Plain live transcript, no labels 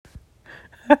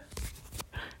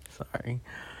sorry.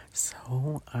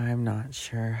 So, I'm not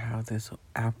sure how this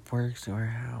app works or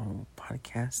how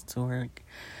podcasts work,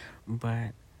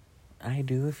 but I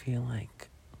do feel like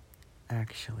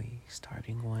actually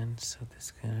starting one. So, this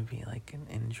is gonna be like an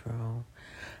intro.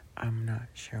 I'm not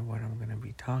sure what I'm gonna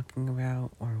be talking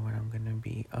about or what I'm gonna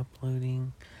be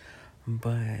uploading,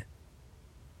 but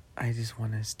I just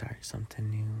want to start something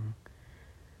new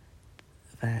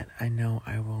that I know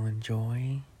I will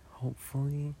enjoy,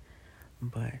 hopefully,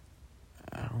 but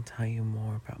I'll tell you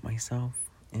more about myself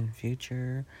in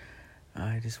future.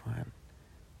 I just want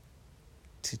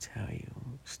to tell you,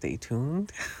 stay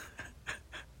tuned.